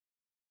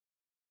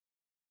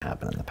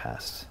happened in the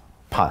past,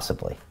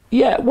 possibly.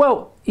 Yeah,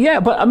 well,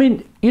 yeah, but I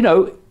mean, you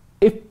know,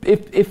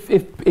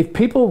 if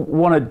people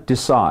want to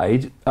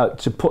decide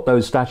to put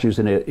those statues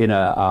in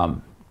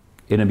a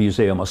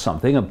museum or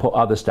something and put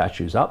other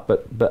statues up,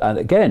 but and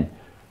again,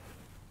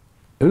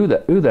 who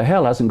the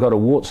hell hasn't got a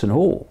warts and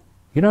all?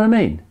 You know what I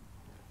mean?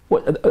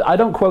 I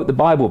don't quote the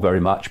Bible very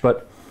much,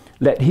 but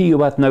let he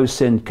who hath no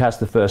sin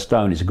cast the first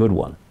stone is a good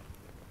one.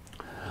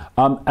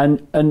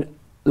 And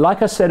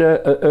like I said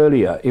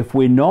earlier, if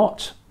we're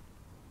not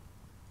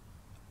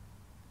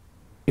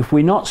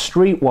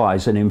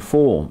streetwise and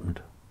informed,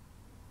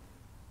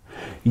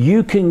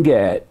 you can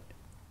get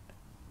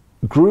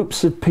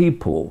groups of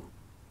people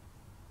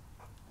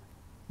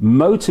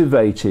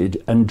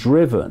motivated and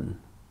driven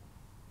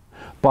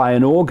by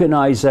an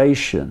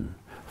organization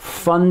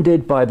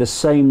funded by the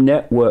same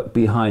network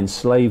behind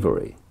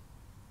slavery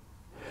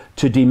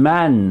to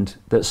demand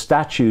that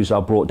statues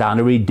are brought down,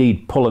 or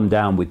indeed pull them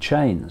down with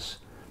chains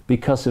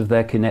because of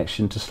their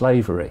connection to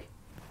slavery.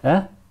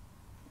 Eh?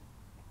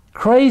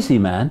 Crazy,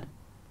 man.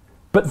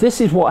 But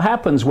this is what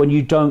happens when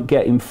you don't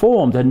get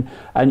informed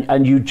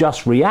and you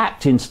just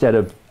react instead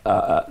of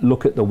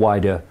look at the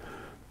wider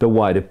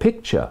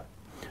picture.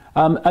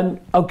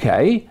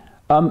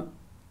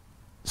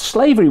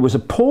 Slavery was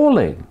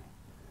appalling,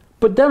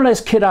 but don't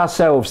let's kid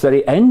ourselves that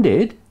it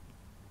ended,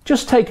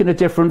 just taken a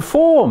different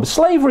form.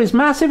 Slavery is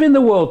massive in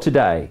the world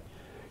today.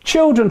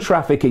 Children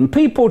trafficking,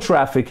 people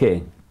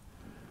trafficking,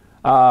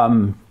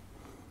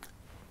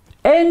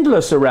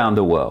 endless around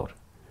the world.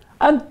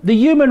 And the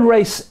human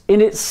race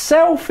in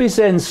itself is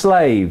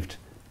enslaved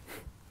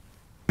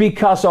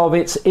because of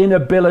its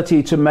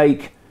inability to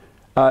make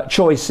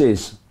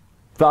choices,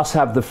 thus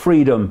have the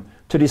freedom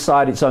to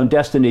decide its own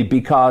destiny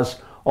because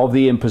of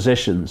the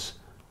impositions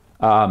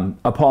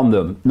upon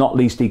them, not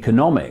least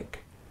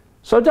economic.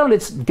 So don't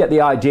let's get the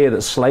idea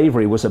that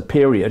slavery was a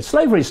period.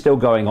 Slavery is still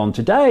going on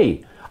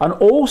today, and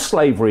all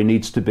slavery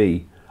needs to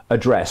be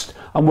addressed.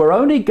 And we're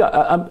only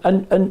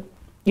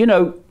you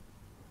know,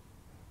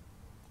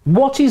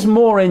 what is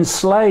more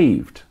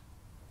enslaved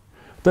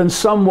than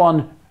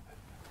someone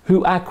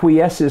who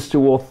acquiesces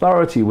to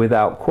authority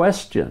without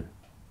question?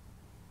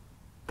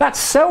 That's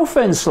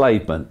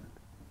self-enslavement.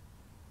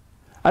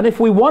 And if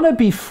we want to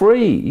be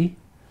free,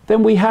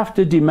 then we have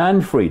to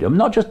demand freedom.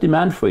 Not just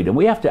demand freedom,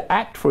 we have to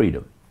act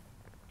freedom.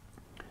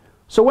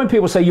 So when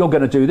people say you're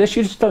going to do this,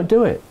 you just don't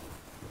do it.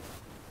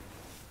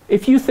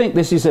 If you think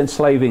this is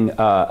enslaving,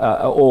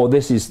 or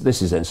this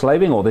is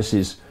enslaving, or this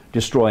is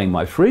destroying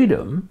my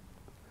freedom,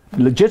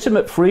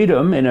 legitimate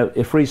freedom in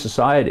a free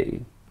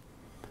society,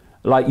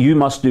 like you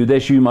must do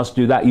this, you must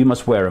do that, you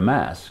must wear a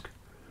mask,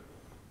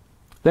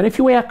 then if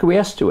you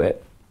acquiesce to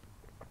it,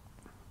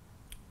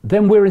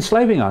 then we're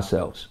enslaving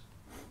ourselves.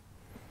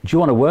 Do you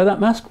want to wear that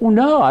mask? Well,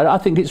 no, I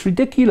think it's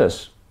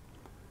ridiculous,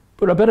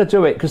 but I better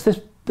do it because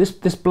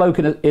this bloke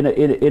in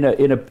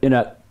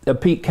a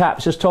peak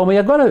cap's just told me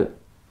I've got to.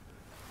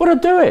 Well, I'll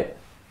do it.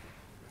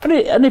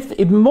 And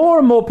if more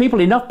and more people,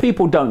 enough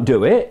people don't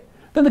do it,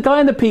 then the guy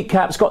in the peak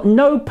cap's got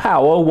no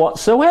power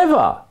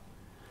whatsoever.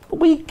 But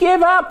we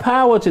give our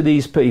power to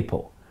these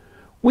people.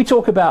 We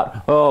talk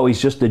about, oh,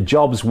 he's just a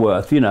job's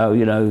worth, you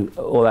know,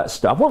 all that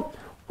stuff. Well,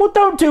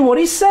 don't do what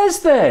he says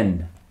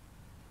then.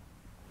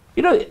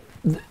 You know,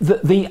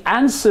 the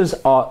answers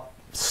are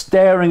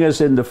staring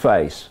us in the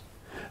face.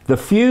 The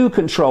few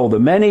control the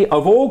many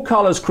of all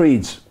colors,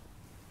 creeds,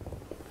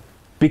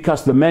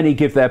 because the many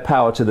give their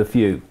power to the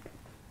few.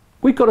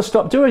 We've got to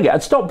stop doing it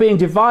and stop being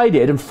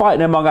divided and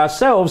fighting among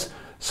ourselves,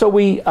 so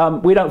we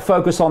don't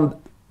focus on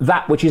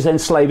that which is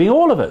enslaving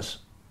all of us.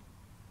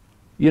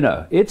 You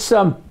know, it's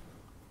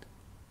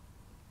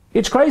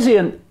crazy.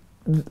 And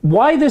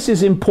why this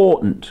is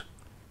important,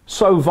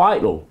 so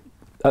vital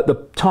at the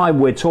time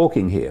we're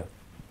talking here,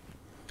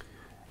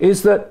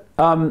 is that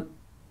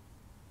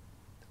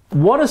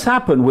what has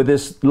happened with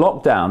this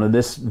lockdown and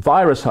this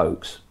virus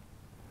hoax,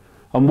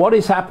 and what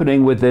is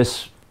happening with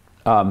this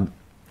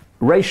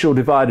racial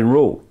divide and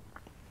rule,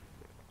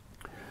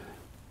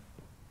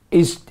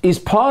 is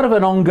part of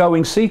an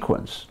ongoing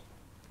sequence.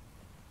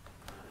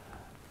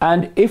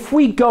 And if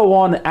we go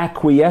on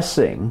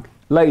acquiescing,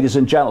 ladies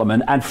and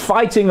gentlemen, and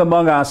fighting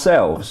among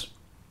ourselves,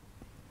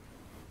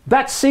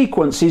 that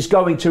sequence is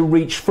going to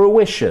reach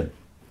fruition.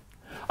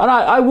 And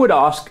I would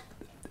ask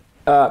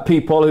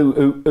people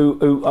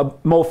who are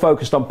more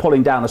focused on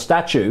pulling down a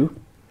statue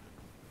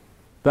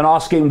than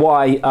asking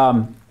why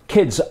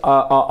kids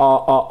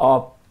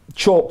are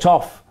chalked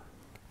off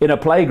in a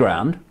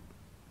playground.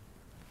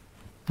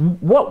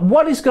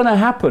 What is going to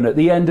happen at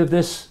the end of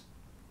this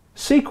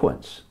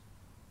sequence?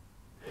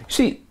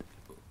 See,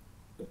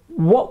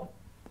 what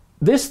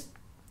this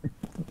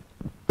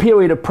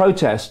period of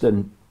protest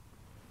and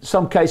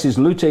some cases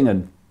looting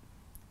and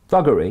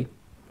thuggery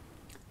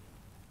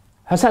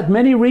has had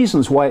many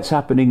reasons why it's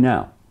happening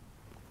now.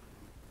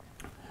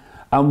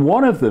 And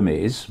one of them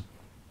is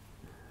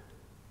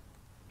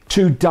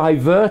to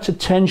divert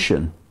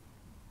attention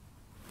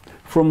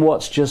from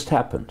what's just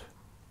happened.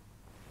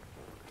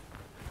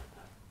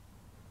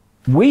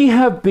 We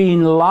have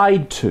been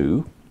lied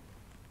to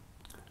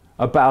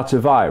about a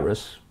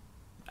virus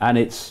and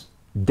its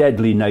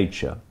deadly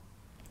nature.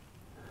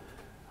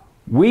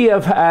 We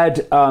have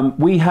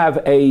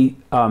a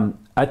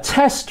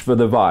test for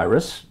the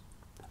virus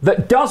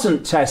that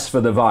doesn't test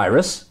for the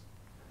virus.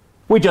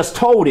 We're just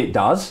told it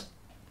does.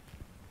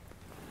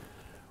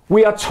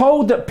 We are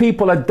told that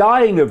people are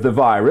dying of the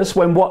virus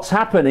when what's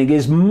happening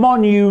is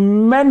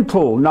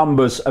monumental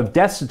numbers of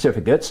death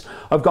certificates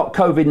have got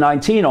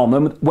COVID-19 on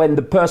them when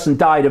the person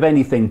died of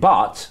anything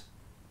but.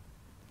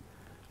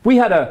 We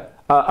had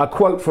a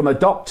quote from a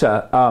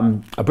doctor,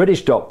 a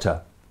British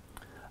doctor,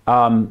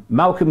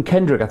 Malcolm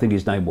Kendrick, I think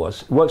his name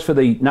was, works for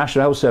the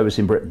National Health Service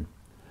in Britain.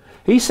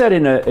 He said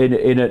in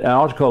an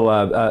article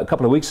a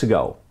couple of weeks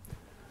ago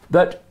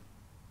that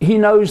he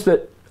knows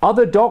that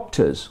other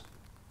doctors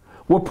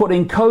were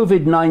putting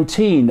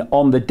COVID-19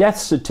 on the death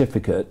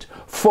certificate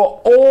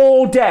for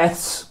all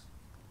deaths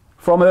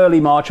from early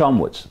March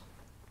onwards,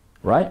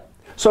 right?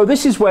 So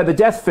this is where the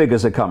death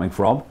figures are coming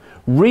from.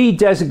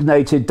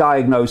 Redesignated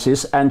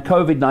diagnosis and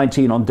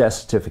COVID-19 on death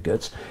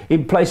certificates.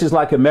 In places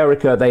like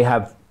America, they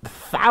have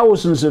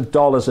thousands of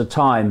dollars a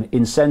time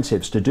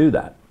incentives to do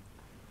that.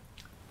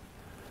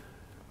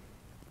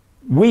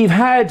 We've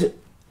had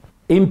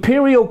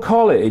Imperial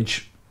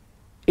College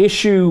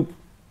issue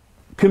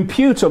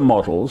computer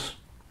models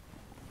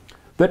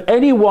that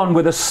anyone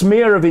with a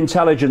smear of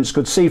intelligence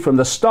could see from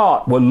the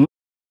start were